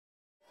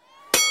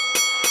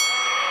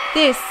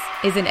This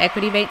is an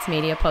Equity Mates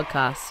Media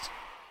podcast.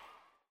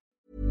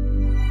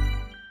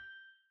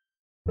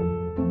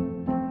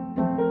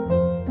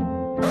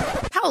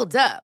 Hold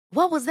up.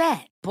 What was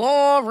that?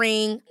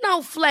 Boring.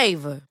 No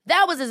flavor.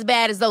 That was as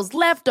bad as those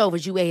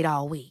leftovers you ate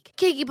all week.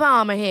 Keke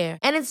Palmer here,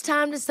 and it's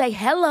time to say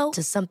hello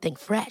to something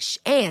fresh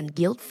and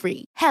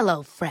guilt-free.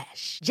 Hello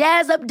Fresh.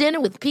 Jazz up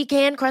dinner with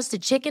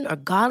pecan-crusted chicken or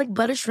garlic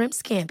butter shrimp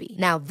scampi.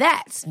 Now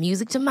that's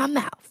music to my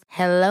mouth.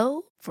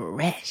 Hello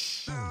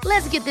Fresh.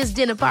 Let's get this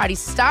dinner party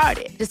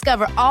started.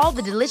 Discover all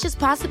the delicious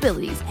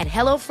possibilities at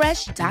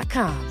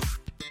hellofresh.com.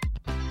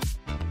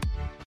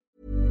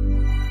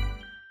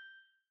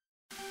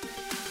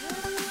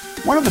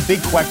 One of the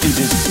big questions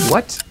is,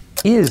 what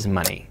is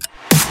money?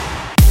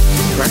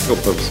 For practical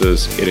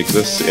purposes, it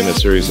exists in a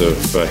series of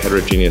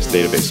heterogeneous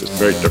databases,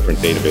 very different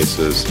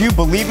databases. do you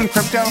believe in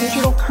crypto?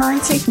 Digital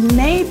currency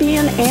may be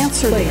an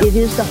answer. But it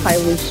is the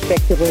highly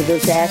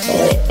speculative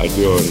asset. I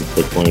do own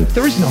Bitcoin.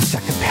 There is no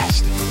second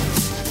best.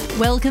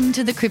 Welcome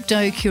to the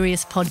Crypto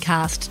Curious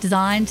podcast,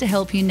 designed to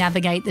help you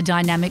navigate the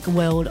dynamic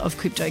world of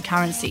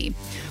cryptocurrency.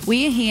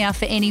 We are here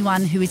for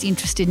anyone who is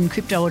interested in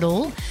crypto at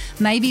all.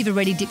 Maybe you've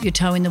already dipped your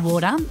toe in the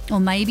water,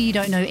 or maybe you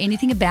don't know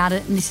anything about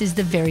it and this is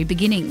the very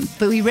beginning.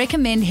 But we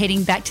recommend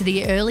heading back to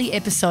the early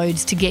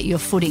episodes to get your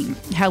footing.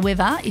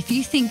 However, if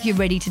you think you're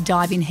ready to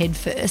dive in head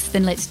first,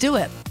 then let's do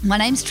it. My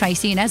name's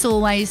Tracy, and as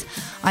always,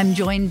 I'm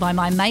joined by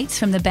my mates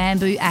from the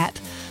Bamboo app,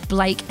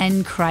 Blake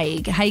and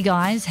Craig. Hey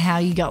guys, how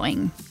are you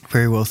going?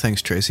 Very well,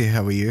 thanks, Tracy.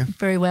 How are you?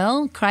 Very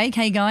well. Craig,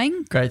 how you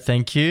going? Great,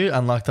 thank you.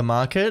 Unlike the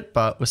market,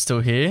 but we're still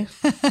here.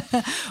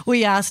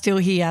 We are still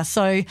here.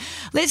 So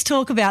let's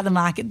talk about the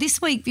market.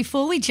 This week,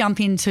 before we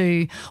jump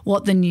into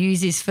what the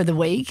news is for the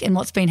week and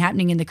what's been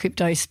happening in the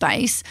crypto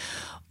space,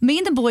 me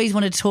and the boys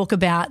want to talk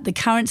about the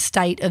current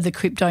state of the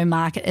crypto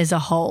market as a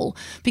whole,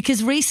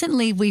 because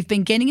recently we've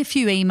been getting a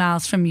few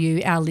emails from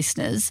you, our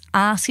listeners,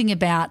 asking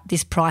about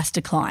this price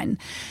decline.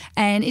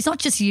 And it's not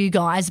just you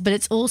guys, but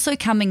it's also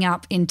coming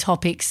up in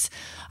topics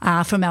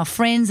from our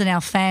friends and our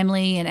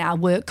family and our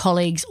work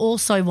colleagues,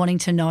 also wanting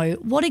to know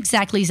what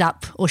exactly is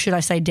up, or should I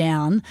say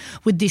down,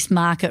 with this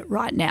market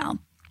right now.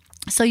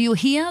 So you'll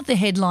hear the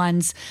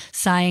headlines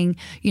saying,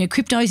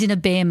 crypto's in a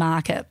bear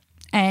market.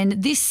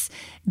 And this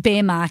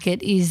bear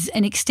market is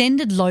an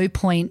extended low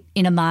point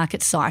in a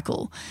market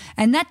cycle.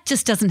 And that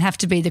just doesn't have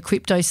to be the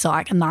crypto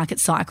market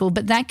cycle,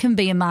 but that can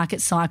be a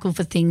market cycle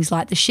for things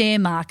like the share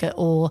market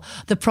or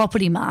the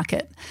property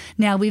market.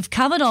 Now, we've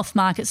covered off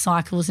market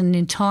cycles in an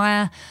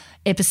entire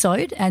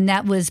episode, and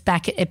that was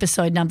back at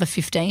episode number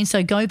 15.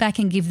 So go back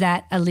and give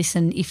that a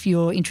listen if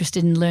you're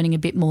interested in learning a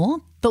bit more.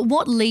 But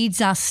what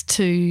leads us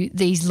to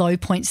these low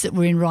points that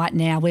we're in right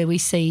now, where we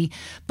see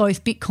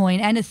both Bitcoin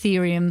and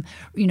Ethereum,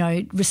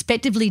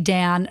 respectively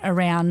down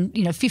around,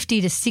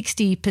 50 to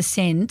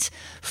 60%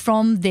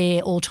 from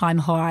their all-time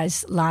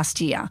highs last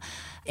year?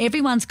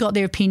 Everyone's got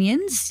their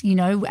opinions,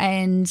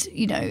 and,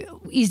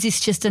 is this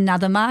just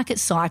another market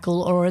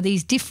cycle, or are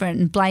these different?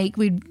 And Blake,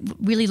 we'd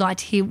really like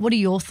to hear, what are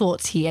your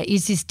thoughts here?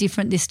 Is this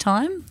different this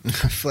time?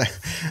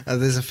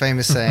 There's a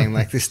famous saying,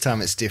 like, this time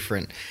it's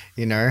different,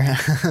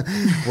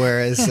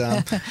 whereas,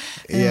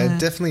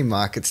 definitely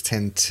markets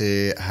tend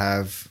to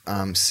have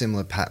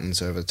similar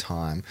patterns over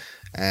time.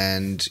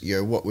 And,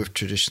 what we've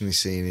traditionally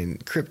seen in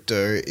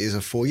crypto is a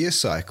 4-year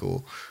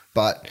cycle.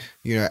 But,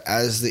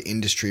 as the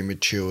industry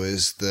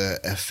matures,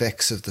 the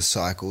effects of the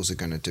cycles are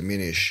going to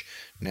diminish.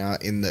 Now,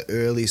 in the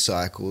early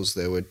cycles,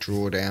 there were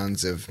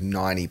drawdowns of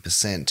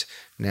 90%.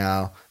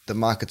 Now, the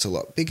market's a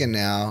lot bigger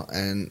now,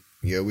 and,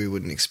 we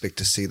wouldn't expect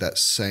to see that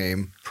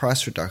same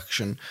price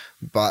reduction,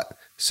 but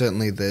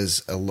certainly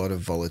there's a lot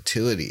of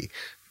volatility.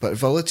 But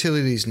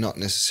volatility is not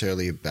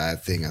necessarily a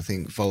bad thing. I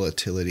think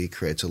volatility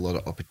creates a lot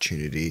of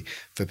opportunity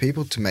for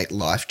people to make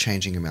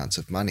life-changing amounts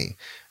of money.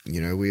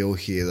 We all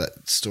hear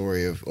that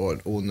story of, or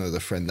all know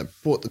the friend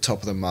that bought the top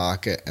of the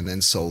market and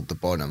then sold the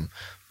bottom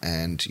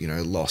and,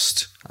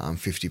 lost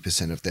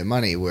 50% of their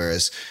money.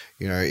 Whereas,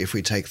 if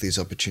we take these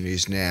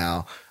opportunities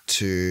now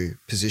to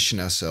position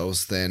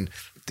ourselves, then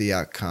the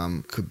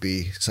outcome could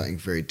be something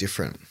very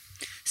different.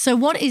 So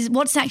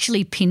what's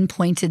actually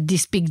pinpointed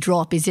this big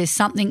drop? Is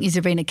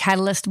there been a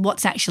catalyst?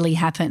 What's actually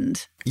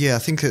happened? Yeah, I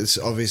think it's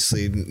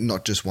obviously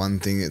not just one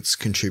thing, it's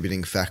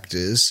contributing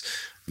factors.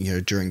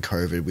 During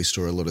COVID, we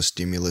saw a lot of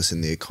stimulus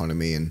in the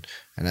economy, and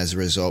as a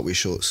result, we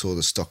saw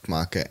the stock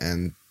market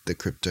and the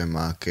crypto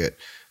market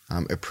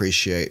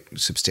appreciate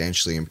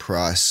substantially in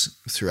price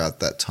throughout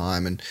that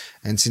time.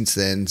 And since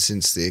then,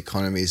 since the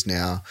economy is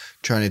now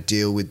trying to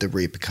deal with the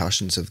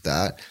repercussions of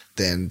that,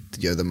 then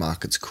the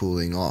market's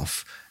cooling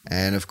off.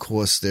 And of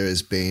course, there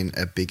has been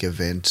a big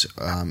event,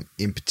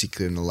 in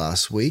particular in the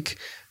last week,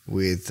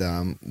 with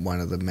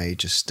one of the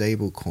major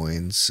stable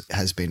coins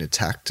has been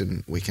attacked,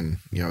 and we can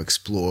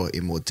explore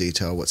in more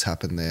detail what's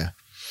happened there.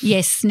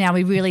 Yes, now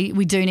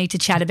we do need to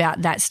chat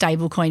about that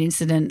stablecoin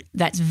incident.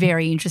 That's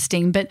very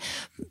interesting. But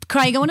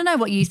Craig, I want to know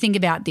what you think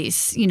about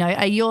this.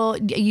 Are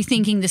you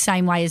thinking the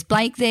same way as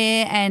Blake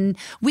there? And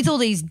with all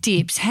these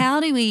dips, how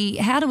do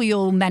we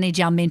all manage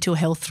our mental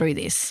health through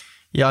this?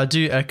 Yeah, I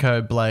do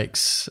echo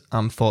Blake's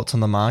thoughts on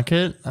the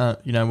market.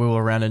 We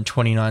were around in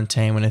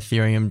 2019 when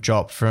Ethereum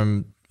dropped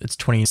from its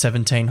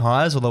 2017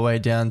 highs all the way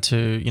down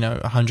to,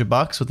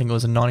 $100. I think it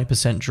was a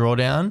 90%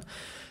 drawdown.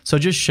 So it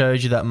just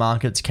shows you that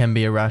markets can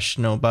be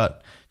irrational.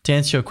 But to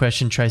answer your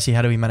question, Tracy,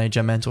 how do we manage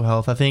our mental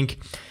health? I think,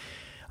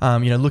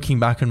 looking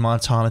back on my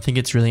time, I think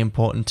it's really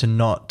important to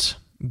not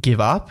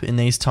give up in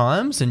these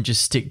times and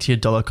just stick to your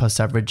dollar cost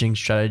averaging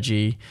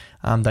strategy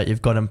that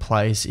you've got in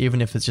place,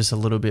 even if it's just a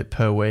little bit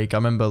per week. I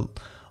remember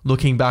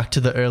looking back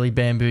to the early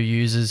Bamboo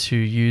users who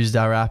used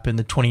our app in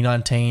the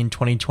 2019,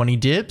 2020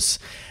 dips,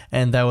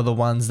 and they were the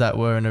ones that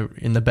were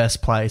in the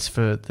best place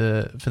for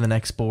the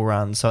next bull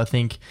run. So I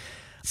think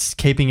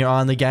keeping your eye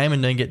on the game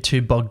and don't get too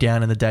bogged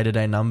down in the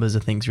day-to-day numbers I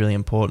think is really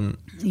important.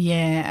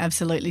 Yeah,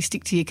 absolutely.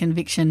 Stick to your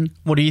conviction.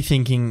 What are you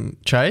thinking,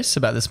 Trace,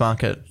 about this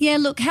market? Yeah,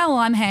 look, how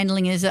I'm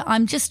handling it is that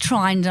I'm just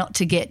trying not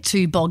to get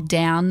too bogged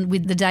down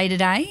with the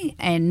day-to-day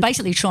and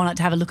basically try not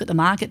to have a look at the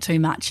market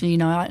too much.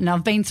 And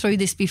I've been through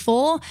this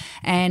before,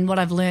 and what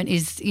I've learned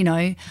is,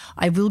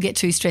 I will get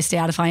too stressed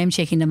out if I am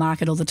checking the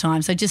market all the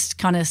time. So just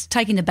kind of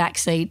taking the back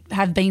seat,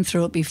 have been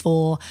through it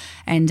before,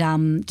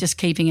 and just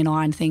keeping an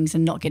eye on things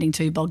and not getting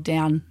too bogged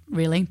down,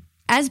 really.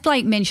 As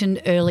Blake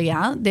mentioned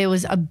earlier, there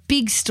was a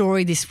big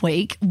story this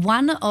week.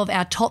 One of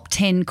our top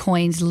 10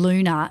 coins,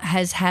 Luna,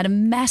 has had a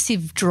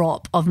massive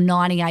drop of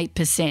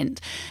 98%.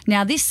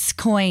 Now, this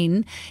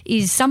coin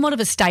is somewhat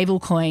of a stable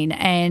coin,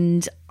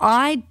 and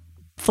I,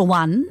 for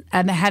one,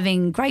 am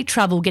having great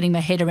trouble getting my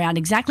head around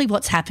exactly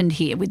what's happened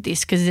here with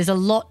this, because there's a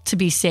lot to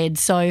be said.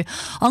 So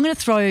I'm going to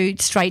throw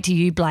straight to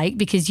you, Blake,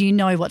 because you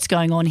know what's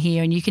going on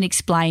here and you can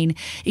explain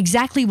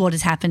exactly what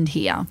has happened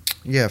here.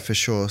 Yeah, for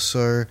sure.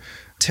 So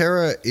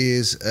Terra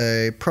is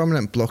a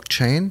prominent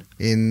blockchain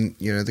in,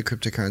 the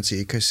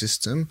cryptocurrency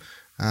ecosystem,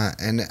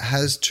 and it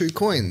has two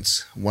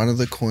coins. One of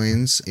the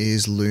coins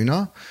is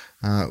Luna,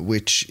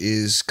 which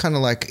is kind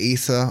of like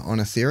Ether on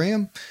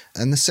Ethereum.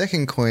 And the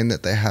second coin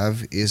that they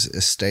have is a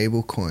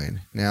stable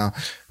coin. Now,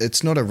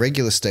 it's not a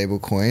regular stable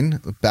coin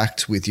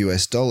backed with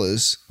US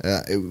dollars.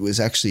 It was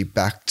actually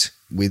backed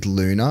with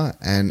Luna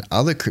and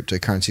other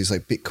cryptocurrencies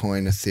like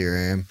Bitcoin,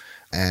 Ethereum,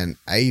 and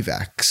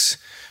AVAX.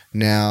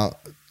 Now,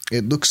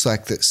 it looks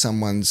like that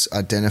someone's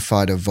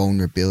identified a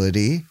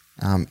vulnerability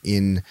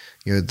in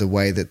the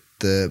way that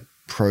the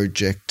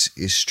project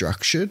is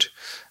structured,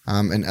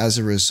 and as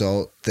a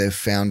result, they've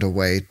found a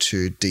way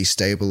to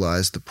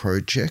destabilize the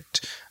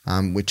project,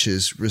 which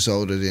has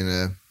resulted in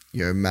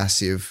a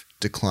massive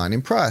decline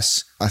in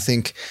price. I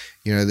think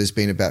there's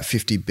been about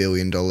 $50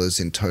 billion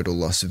in total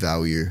loss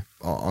value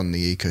on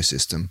the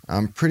ecosystem.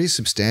 Pretty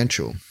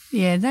substantial.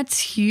 Yeah, that's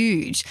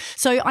huge.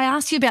 So I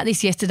asked you about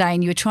this yesterday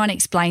and you were trying to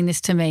explain this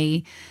to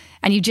me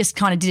and you just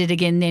kind of did it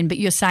again then, but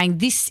you're saying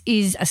this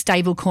is a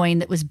stable coin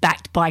that was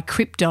backed by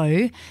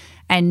crypto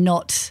and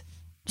not,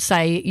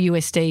 say,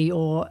 USD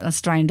or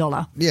Australian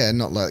dollar. Yeah,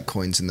 not like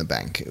coins in the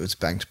bank. It was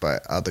backed by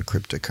other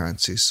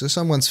cryptocurrencies.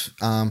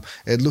 So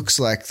it looks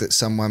like that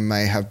someone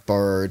may have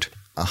borrowed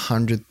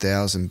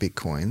 100,000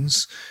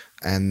 Bitcoins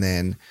and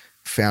then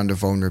found a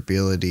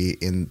vulnerability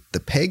in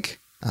the peg.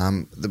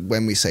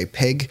 When we say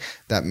peg,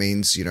 that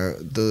means,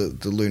 the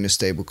Luna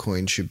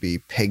stablecoin should be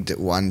pegged at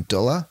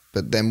 $1.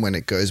 But then when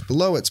it goes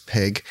below its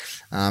peg,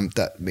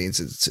 that means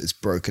it's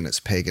broken its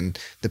peg. And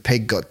the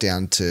peg got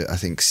down to, I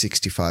think,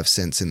 65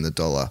 cents in the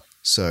dollar.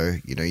 So,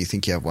 you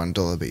think you have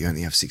 $1, but you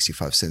only have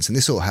 65 cents. And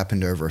this all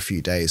happened over a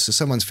few days. So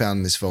someone's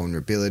found this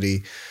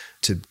vulnerability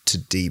to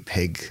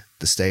depeg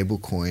the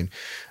stablecoin.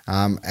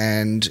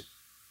 And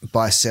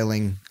by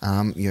selling,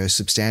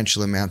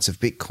 substantial amounts of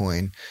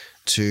Bitcoin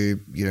to,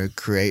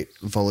 create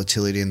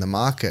volatility in the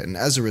market. And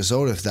as a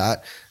result of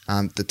that,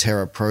 the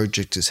Terra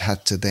project has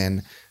had to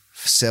then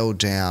sell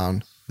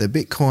down the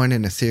Bitcoin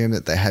and Ethereum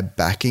that they had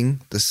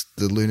backing the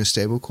Luna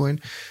stablecoin,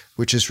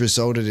 which has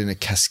resulted in a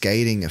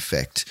cascading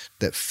effect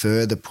that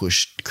further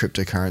pushed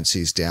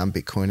cryptocurrencies down,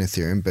 Bitcoin,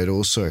 Ethereum, but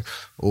also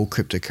all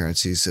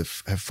cryptocurrencies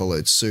have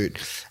followed suit.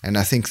 And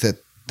I think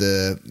that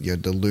the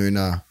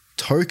Luna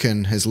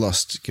token has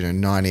lost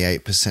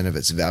 98% of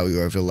its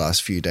value over the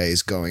last few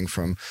days, going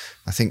from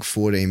I think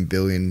 $14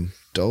 billion,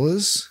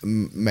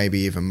 maybe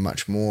even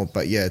much more.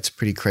 But yeah, it's a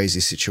pretty crazy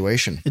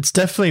situation. It's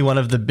definitely one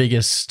of the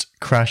biggest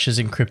crashes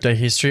in crypto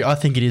history. I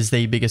think it is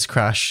the biggest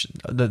crash.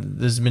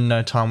 There's been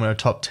no time where a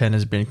top 10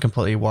 has been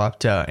completely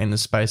wiped out in the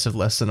space of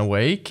less than a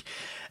week.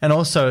 And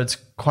also it's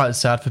quite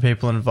sad for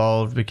people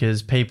involved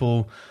because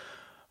people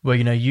were,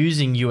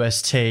 using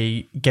UST,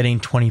 getting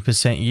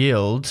 20%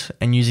 yield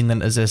and using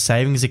them as their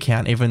savings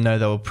account, even though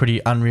they were pretty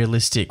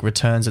unrealistic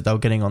returns that they were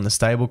getting on the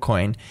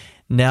stablecoin.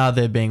 Now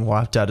they're being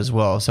wiped out as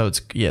well. So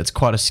it's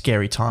quite a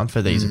scary time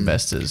for these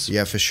investors.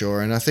 Yeah, for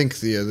sure. And I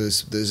think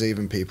there's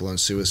even people on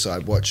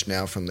suicide watch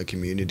now from the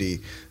community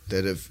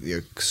that have,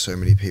 so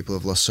many people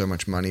have lost so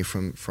much money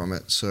from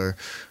it. So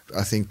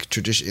I think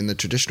in the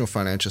traditional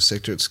financial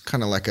sector, it's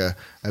kind of like a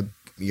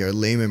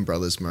Lehman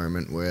Brothers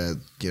moment where,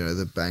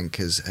 the bank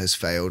has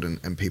failed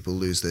and people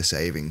lose their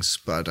savings.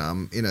 But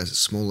in a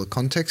smaller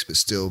context, but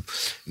still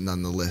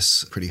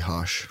nonetheless pretty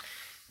harsh.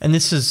 And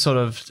this is sort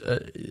of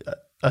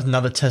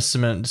another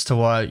testament as to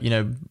why,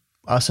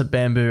 us at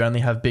Bamboo only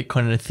have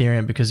Bitcoin and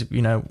Ethereum, because,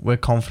 we're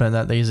confident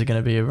that these are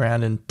going to be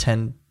around in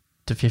 10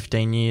 to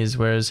 15 years,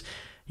 whereas,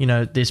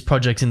 this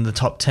project's in the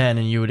top 10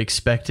 and you would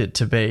expect it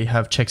to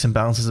have checks and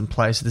balances in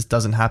place. This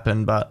doesn't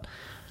happen, but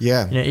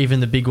yeah,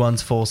 even the big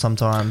ones fall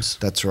sometimes.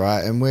 That's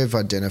right. And we've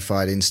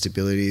identified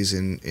instabilities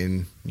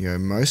in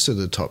most of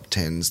the top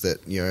 10s that,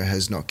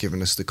 has not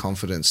given us the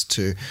confidence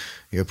to,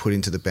 put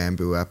into the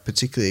Bamboo app,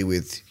 particularly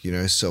with,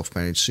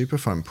 self-managed super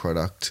fund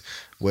product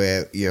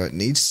where,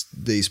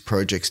 these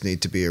projects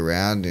need to be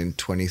around in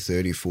 20,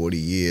 30, 40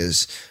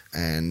 years,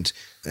 and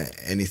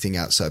anything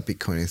outside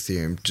Bitcoin and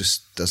Ethereum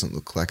just doesn't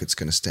look like it's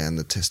going to stand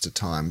the test of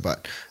time.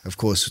 But of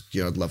course,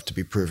 I'd love to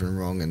be proven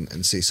wrong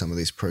and see some of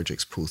these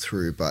projects pull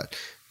through. But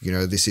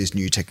this is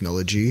new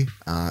technology,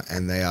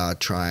 and they are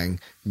trying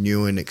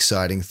new and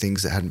exciting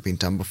things that hadn't been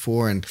done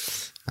before. And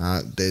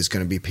there's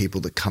going to be people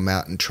that come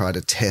out and try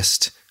to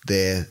test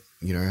their,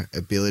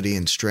 ability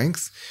and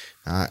strength.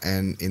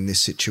 And in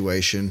this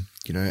situation,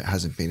 it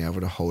hasn't been able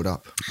to hold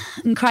up.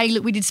 And Craig,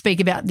 look, we did speak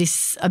about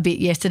this a bit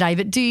yesterday,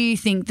 but do you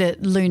think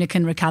that Luna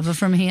can recover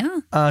from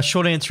here?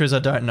 Short answer is I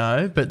don't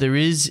know, but there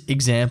is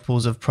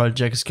examples of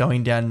projects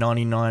going down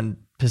 99%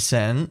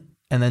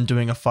 and then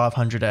doing a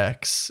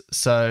 500x.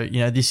 So,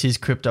 this is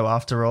crypto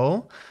after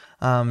all.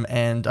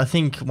 And I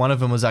think one of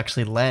them was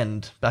actually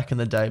Lend back in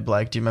the day,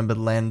 Blake. Do you remember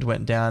Lend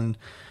went down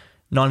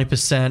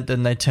 90%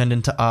 and they turned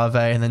into Aave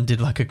and then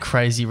did like a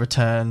crazy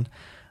return?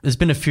 There's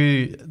been a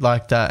few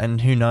like that, and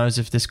who knows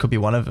if this could be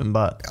one of them.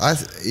 But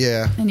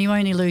yeah. And you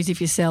only lose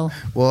if you sell.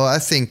 Well, I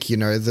think,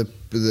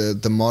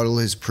 the model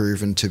has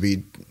proven to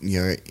be,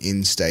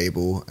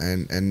 unstable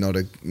and not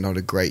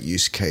a great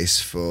use case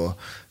for,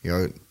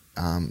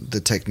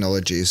 the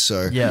technologies.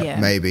 So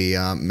maybe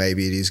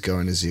it is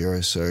going to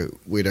zero. So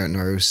we don't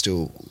know.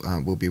 Still,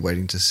 we'll be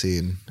waiting to see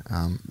and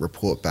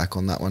report back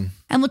on that one.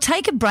 And we'll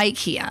take a break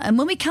here. And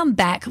when we come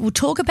back, we'll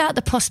talk about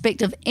the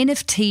prospect of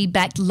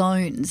NFT-backed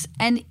loans.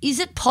 And is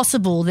it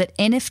possible that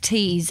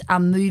NFTs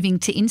are moving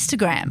to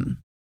Instagram?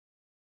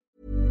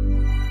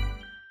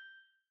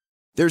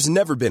 There's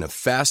never been a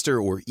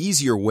faster or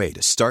easier way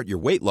to start your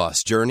weight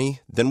loss journey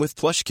than with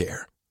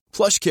PlushCare.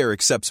 PlushCare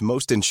accepts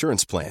most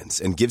insurance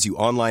plans and gives you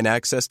online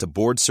access to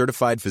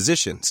board-certified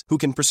physicians who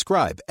can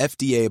prescribe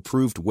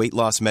FDA-approved weight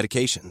loss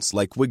medications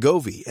like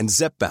Wegovy and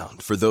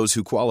Zepbound for those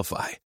who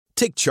qualify.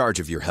 Take charge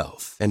of your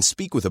health and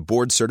speak with a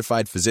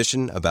board-certified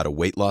physician about a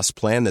weight loss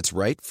plan that's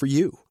right for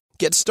you.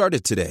 Get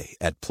started today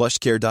at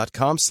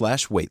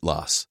plushcare.com/weight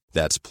loss.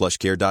 That's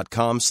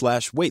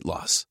plushcare.com/weight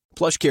loss.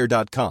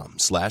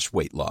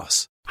 plushcare.com/weight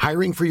loss.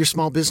 Hiring for your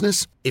small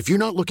business? If you're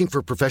not looking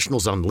for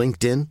professionals on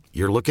LinkedIn,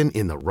 you're looking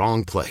in the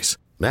wrong place.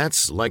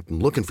 That's like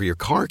looking for your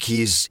car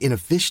keys in a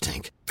fish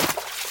tank.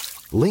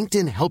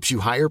 LinkedIn helps you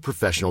hire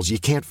professionals you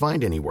can't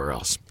find anywhere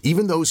else,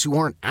 even those who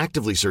aren't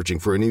actively searching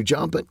for a new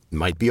job but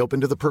might be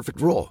open to the perfect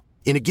role.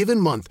 In a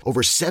given month,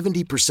 over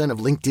 70% of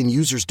LinkedIn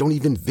users don't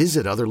even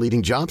visit other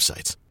leading job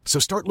sites. So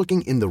start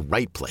looking in the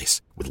right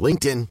place. With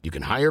LinkedIn, you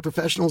can hire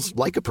professionals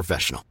like a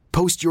professional.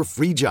 Post your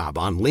free job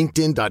on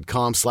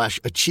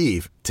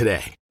linkedin.com/achieve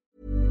today.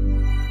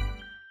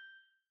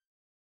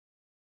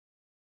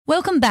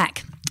 Welcome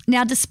back.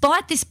 Now,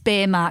 despite this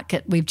bear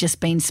market we've just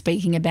been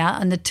speaking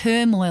about and the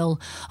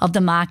turmoil of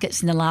the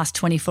markets in the last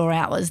 24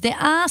 hours, there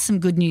are some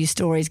good news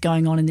stories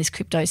going on in this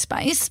crypto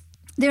space.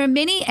 There are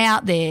many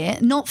out there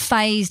not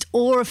fazed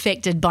or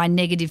affected by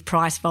negative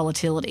price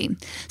volatility.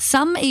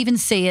 Some even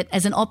see it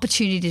as an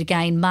opportunity to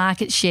gain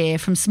market share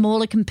from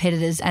smaller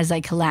competitors as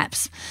they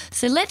collapse.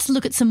 So let's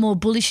look at some more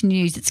bullish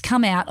news that's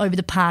come out over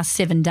the past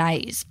 7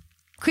 days.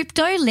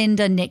 Crypto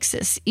lender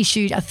Nexus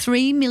issued a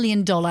 $3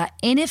 million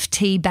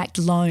NFT-backed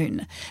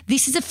loan.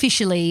 This is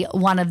officially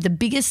one of the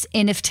biggest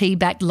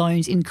NFT-backed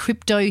loans in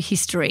crypto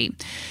history.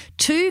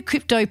 2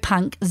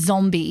 CryptoPunk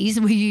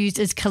zombies were used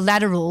as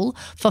collateral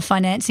for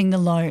financing the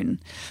loan.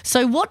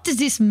 So what does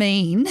this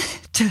mean,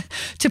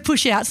 to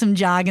push out some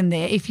jargon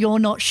there, if you're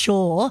not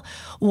sure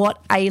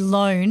what a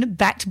loan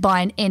backed by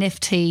an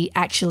NFT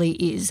actually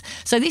is?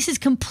 So this is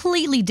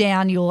completely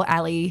down your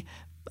alley,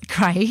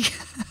 Craig.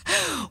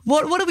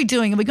 What are we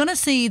doing? Are we going to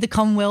see the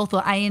Commonwealth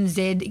or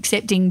ANZ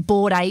accepting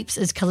Bored Apes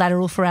as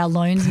collateral for our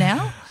loans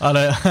now? I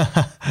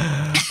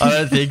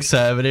don't think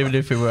so, but even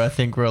if we were, I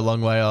think we're a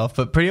long way off.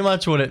 But pretty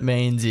much what it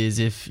means is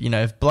if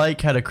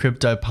Blake had a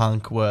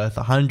CryptoPunk worth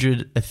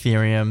 100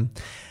 Ethereum,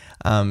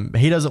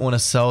 he doesn't want to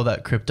sell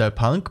that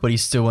CryptoPunk, but he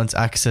still wants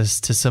access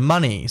to some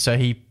money. So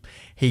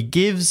he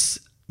gives,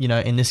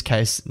 in this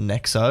case,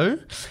 Nexo.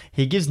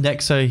 He gives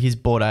Nexo his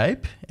Bored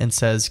Ape and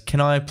says, can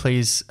I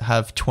please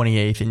have 20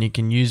 ETH and you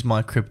can use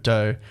my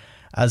crypto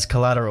as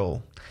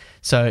collateral.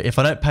 So if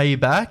I don't pay you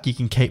back, you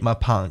can keep my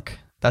punk.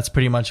 That's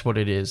pretty much what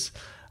it is.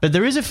 But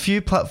there is a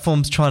few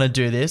platforms trying to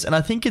do this, and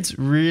I think it's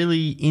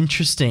really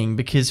interesting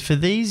because for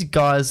these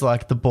guys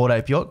like the Bored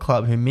Ape Yacht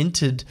Club who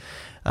minted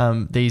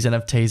these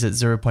NFTs at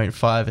 0.5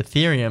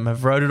 Ethereum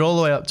have rode it all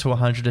the way up to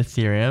 100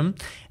 Ethereum.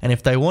 And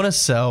if they want to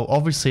sell,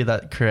 obviously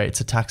that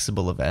creates a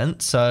taxable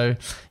event. So,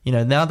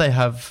 now they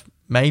have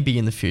maybe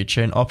in the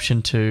future an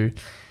option to,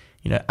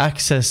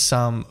 access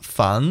some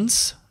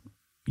funds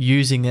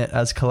using it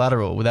as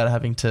collateral without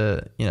having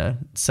to,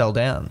 sell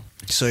down.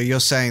 So you're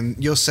saying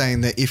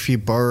that if you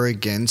borrow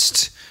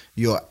against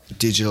your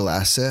digital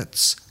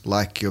assets,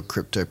 like your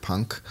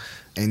CryptoPunk,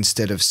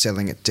 instead of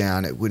selling it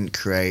down, it wouldn't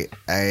create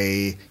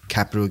a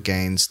capital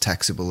gains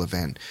taxable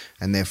event,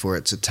 and therefore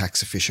it's a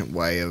tax efficient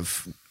way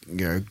of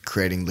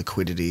creating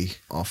liquidity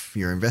off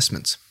your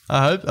investments.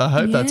 I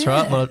hope that's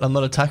right. I'm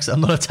not a tax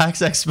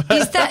expert.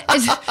 Is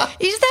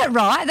that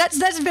right?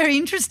 That's very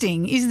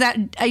interesting. Is that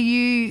are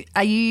you?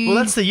 Well,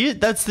 that's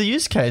the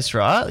use case,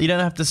 right? You don't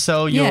have to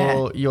sell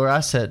your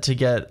asset to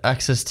get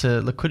access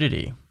to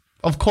liquidity.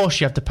 Of course,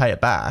 you have to pay it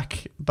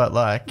back, but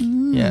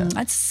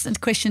that's a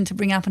question to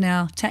bring up in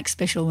our tax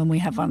special when we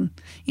have one.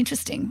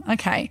 Interesting.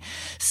 Okay,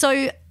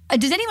 so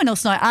does anyone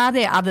else know? Are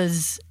there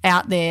others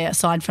out there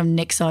aside from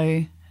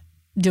Nexo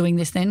doing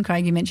this then?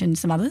 Craig, you mentioned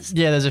some others.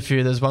 Yeah, there's a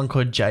few. There's one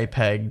called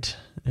JPEG'd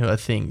who I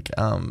think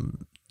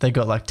they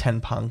got like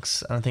 10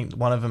 punks. And I think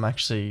one of them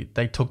actually,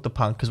 they took the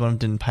punk because one of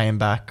them didn't pay him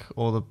back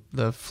or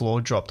the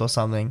floor dropped or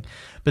something.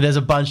 But there's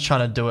a bunch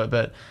trying to do it.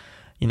 But,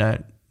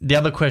 the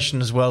other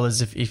question as well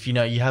is if you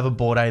have a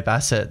Bored Ape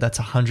asset that's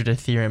 100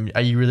 Ethereum,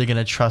 are you really going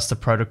to trust the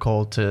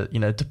protocol to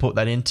put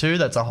that into?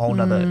 That's a whole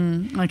nother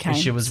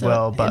issue as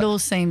well. But it all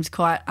seems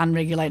quite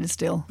unregulated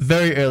still.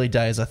 Very early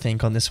days, I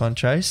think, on this one,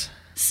 Trace.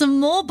 Some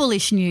more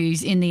bullish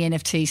news in the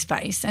NFT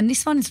space, and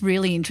this one is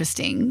really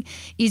interesting,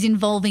 is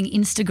involving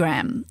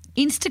Instagram.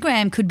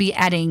 Instagram could be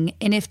adding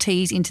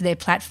NFTs into their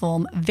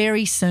platform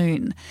very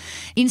soon.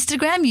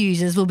 Instagram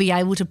users will be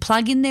able to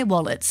plug in their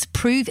wallets,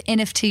 prove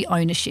NFT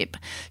ownership,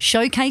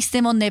 showcase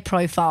them on their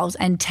profiles,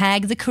 and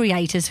tag the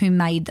creators who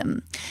made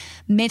them.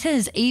 Meta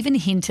has even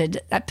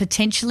hinted at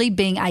potentially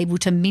being able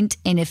to mint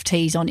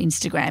NFTs on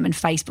Instagram and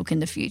Facebook in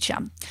the future.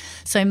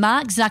 So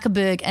Mark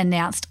Zuckerberg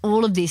announced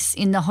all of this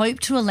in the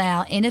hope to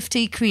allow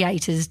NFT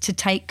creators to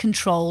take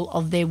control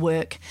of their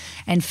work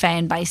and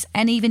fan base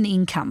and even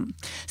income.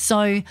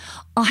 So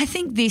I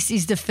think this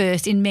is the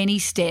first in many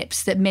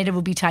steps that Meta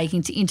will be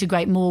taking to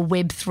integrate more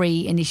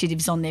Web3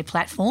 initiatives on their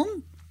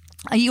platform.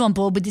 Are you on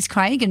board with this,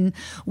 Craig? And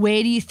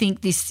where do you think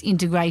this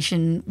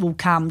integration will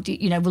come?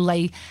 Will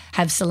they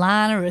have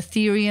Solana or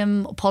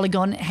Ethereum or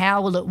Polygon?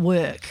 How will it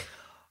work?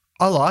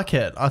 I like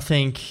it. I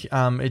think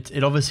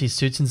it obviously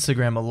suits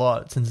Instagram a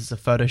lot since it's a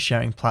photo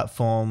sharing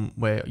platform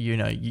where,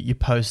 you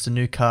post a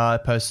new car,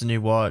 post a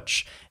new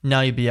watch. Now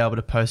you'll be able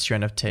to post your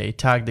NFT,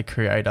 tag the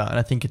creator, and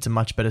I think it's a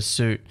much better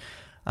suit.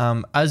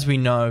 As we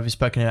know, we've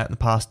spoken about in the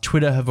past,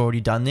 Twitter have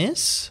already done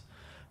this.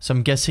 So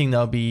I'm guessing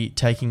they'll be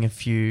taking a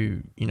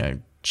few,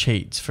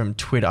 cheats from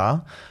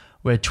Twitter,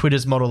 where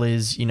Twitter's model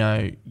is,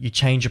 you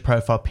change your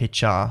profile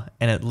picture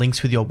and it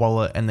links with your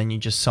wallet and then you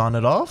just sign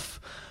it off.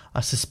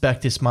 I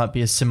suspect this might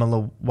be a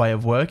similar way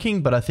of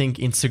working, but I think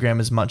Instagram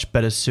is much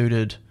better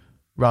suited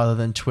rather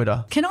than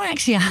Twitter. Can I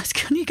actually ask,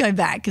 can you go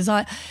back? Is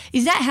that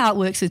how it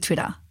works with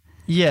Twitter?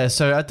 Yeah,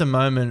 so at the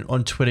moment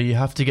on Twitter, you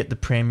have to get the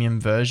premium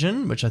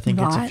version, which I think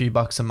it's a few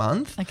bucks a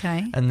month.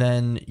 Okay. And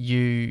then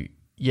you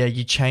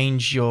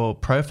change your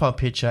profile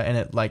picture and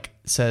it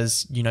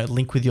says,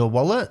 link with your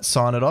wallet,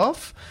 sign it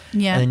off.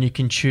 Yeah. And then you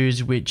can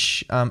choose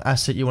which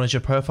asset you want as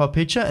your profile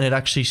picture, and it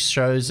actually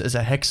shows as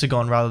a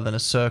hexagon rather than a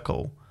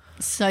circle.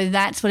 So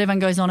that's what everyone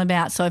goes on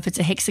about. So if it's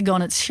a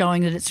hexagon, it's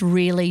showing that it's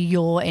really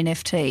your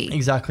NFT.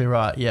 Exactly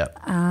right, yeah.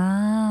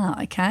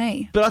 Ah,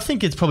 okay. But I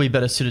think it's probably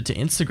better suited to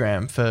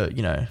Instagram for,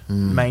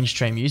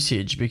 mainstream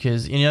usage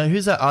because,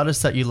 who's that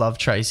artist that you love,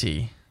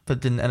 Tracy, that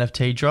did an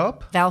NFT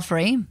drop?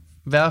 Valkyrie.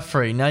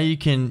 Now you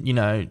can,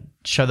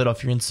 show that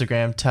off your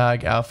Instagram,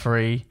 tag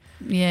Alfree.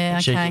 Yeah,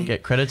 okay. She can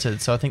get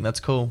credited. So I think that's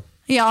cool.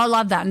 Yeah, I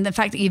love that. And the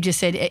fact that you've just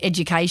said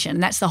education,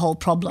 that's the whole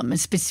problem, and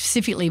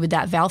specifically with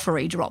that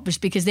Valkyrie drop, is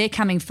because they're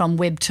coming from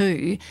Web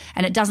 2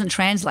 and it doesn't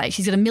translate.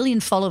 She's got 1 million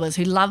followers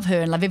who love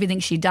her and love everything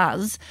she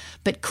does,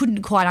 but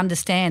couldn't quite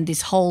understand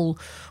this whole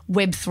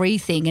Web 3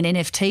 thing and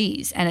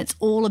NFTs. And it's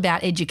all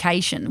about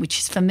education, which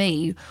is for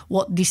me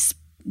what this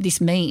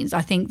means.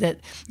 I think that,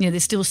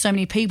 there's still so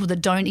many people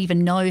that don't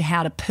even know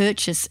how to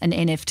purchase an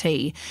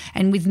NFT.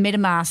 And with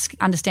MetaMask,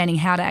 understanding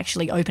how to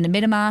actually open a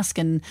MetaMask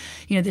and,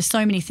 there's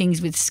so many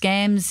things with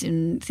scams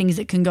and things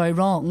that can go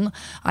wrong.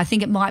 I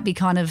think it might be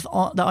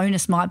the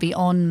onus might be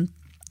on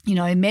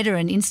Meta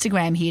and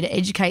Instagram here to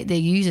educate their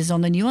users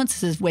on the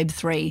nuances of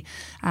Web3.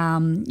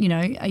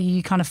 Are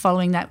you kind of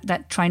following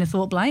that train of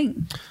thought, Blake?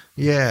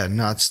 Yeah,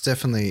 no, it's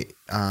definitely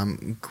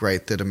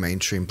great that a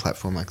mainstream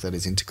platform like that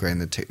is integrating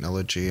the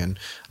technology. And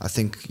I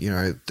think,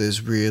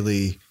 there's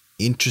really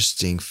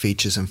interesting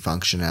features and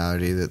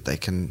functionality that they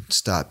can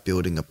start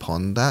building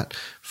upon that.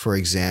 For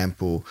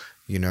example,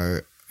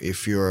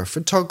 if you're a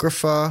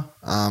photographer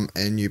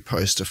and you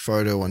post a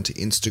photo onto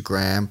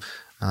Instagram,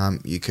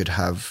 you could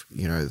have,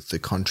 the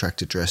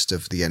contract address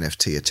of the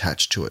NFT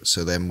attached to it.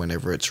 So then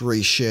whenever it's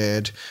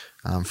reshared,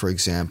 for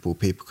example,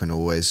 people can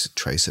always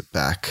trace it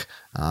back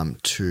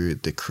to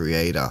the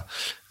creator.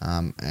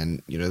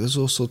 And, there's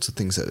all sorts of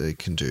things that they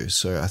can do.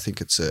 So I think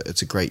it's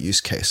a great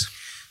use case.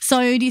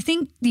 So do you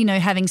think,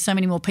 having so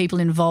many more people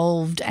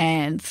involved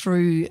and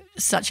through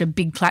such a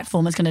big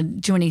platform is going to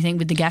do anything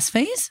with the gas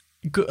fees?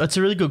 That's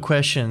a really good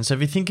question. So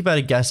if you think about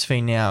a gas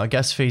fee now, a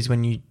gas fee is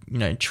when you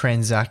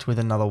transact with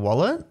another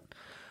wallet.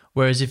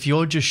 Whereas if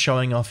you're just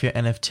showing off your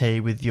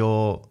NFT with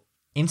your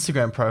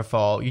Instagram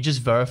profile, you're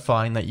just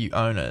verifying that you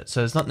own it.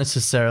 So it's not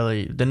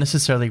there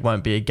necessarily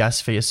won't be a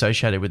gas fee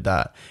associated with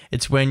that.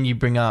 It's when you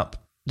bring up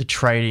the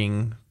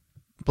trading.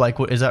 Blake,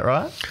 is that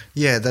right?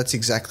 Yeah, that's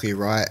exactly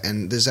right.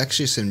 And there's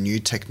actually some new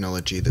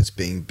technology that's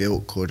being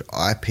built called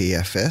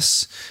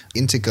IPFS,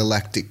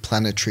 Intergalactic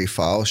Planetary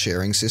File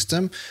Sharing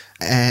System.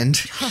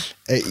 And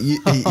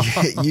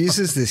it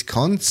uses this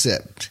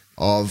concept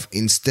of,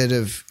 instead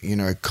of,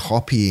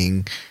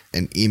 copying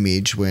an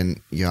image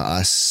when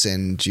I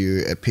send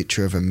you a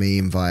picture of a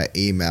meme via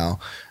email,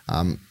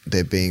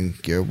 there being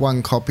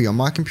one copy on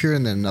my computer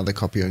and then another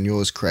copy on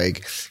yours,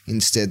 Craig.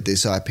 Instead,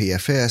 this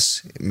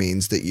IPFS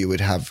means that you would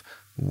have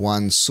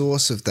one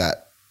source of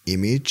that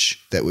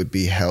image that would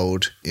be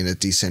held in a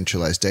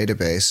decentralized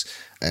database,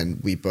 and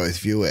we both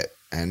view it.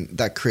 And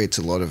that creates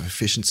a lot of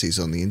efficiencies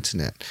on the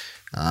internet.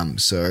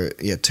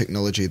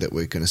 Technology that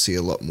we're going to see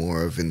a lot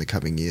more of in the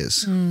coming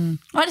years.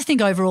 I just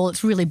think overall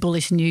it's really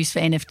bullish news for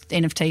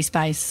NFT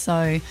space. So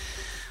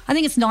I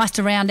think it's nice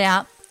to round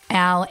out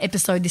our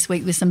episode this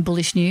week with some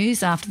bullish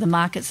news after the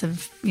markets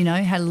have,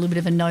 had a little bit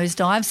of a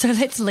nosedive. So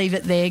let's leave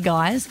it there,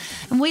 guys.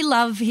 And we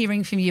love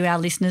hearing from you, our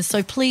listeners.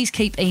 So please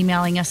keep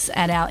emailing us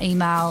at our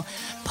email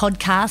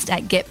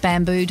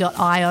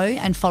podcast@getbamboo.io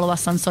and follow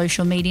us on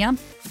social media.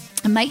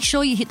 And make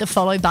sure you hit the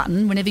follow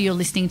button whenever you're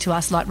listening to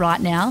us, like right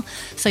now,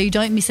 so you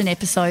don't miss an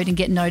episode and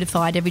get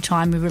notified every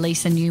time we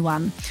release a new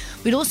one.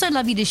 We'd also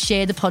love you to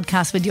share the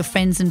podcast with your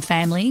friends and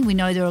family. We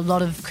know there are a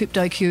lot of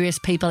crypto curious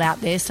people out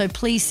there, so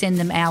please send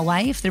them our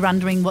way. If they're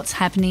wondering what's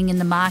happening in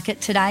the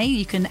market today,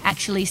 you can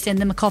actually send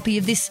them a copy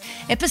of this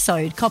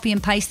episode. Copy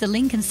and paste the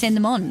link and send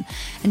them on.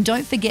 And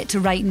don't forget to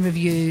rate and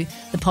review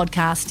the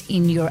podcast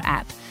in your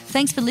app.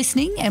 Thanks for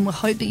listening, and we'll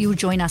hope that you'll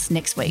join us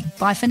next week.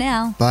 Bye for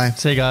now. Bye.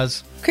 See you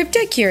guys.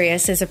 Crypto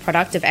Curious is a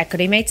product of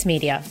Equity Mates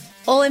Media.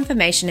 All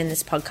information in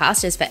this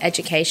podcast is for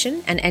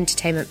education and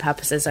entertainment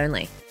purposes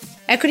only.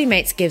 Equity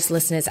Mates gives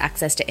listeners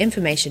access to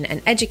information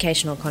and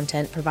educational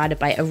content provided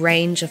by a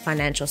range of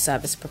financial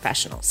service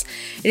professionals.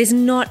 It is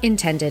not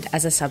intended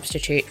as a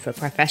substitute for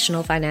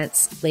professional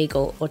finance,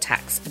 legal, or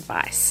tax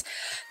advice.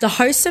 The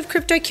hosts of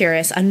Crypto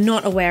Curious are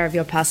not aware of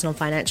your personal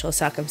financial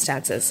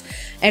circumstances.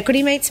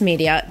 Equity Mates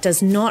Media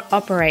does not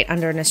operate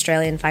under an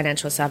Australian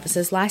Financial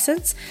Services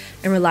licence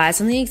and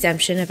relies on the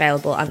exemption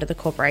available under the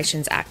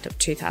Corporations Act of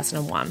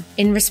 2001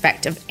 in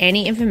respect of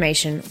any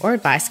information or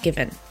advice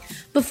given.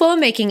 Before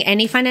making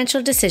any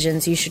financial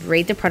decisions, you should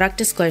read the product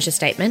disclosure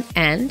statement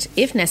and,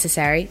 if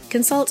necessary,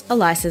 consult a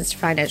licensed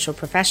financial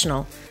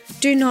professional.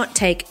 Do not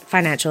take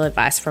financial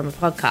advice from a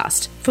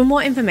podcast. For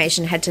more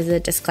information, head to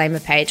the disclaimer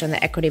page on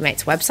the Equity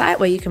Mates website,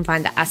 where you can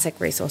find the ASIC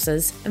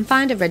resources and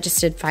find a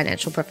registered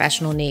financial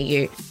professional near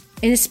you.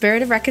 In the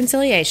spirit of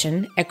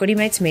reconciliation, Equity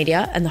Mates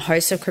Media and the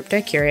hosts of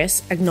Crypto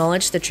Curious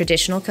acknowledge the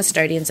traditional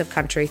custodians of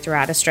country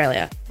throughout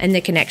Australia and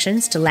their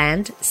connections to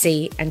land,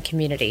 sea and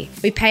community.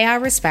 We pay our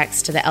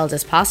respects to the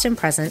elders past and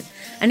present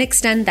and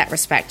extend that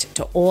respect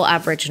to all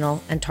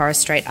Aboriginal and Torres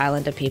Strait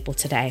Islander people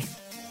today.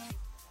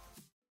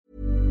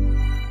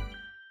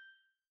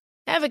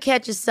 Ever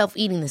catch yourself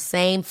eating the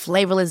same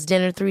flavorless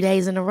dinner 3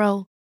 days in a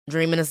row?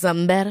 Dreaming of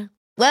something better?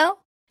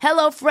 Well,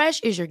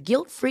 HelloFresh is your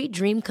guilt-free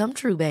dream come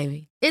true,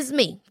 baby. It's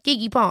me,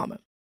 Keke Palmer.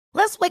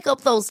 Let's wake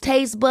up those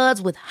taste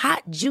buds with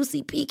hot,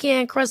 juicy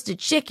pecan-crusted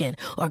chicken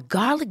or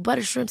garlic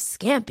butter shrimp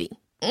scampi.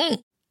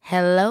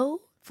 Hello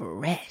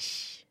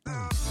Fresh.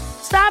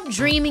 Stop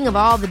dreaming of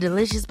all the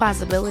delicious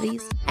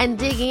possibilities and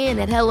dig in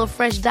at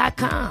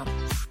HelloFresh.com.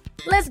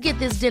 Let's get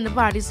this dinner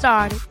party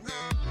started.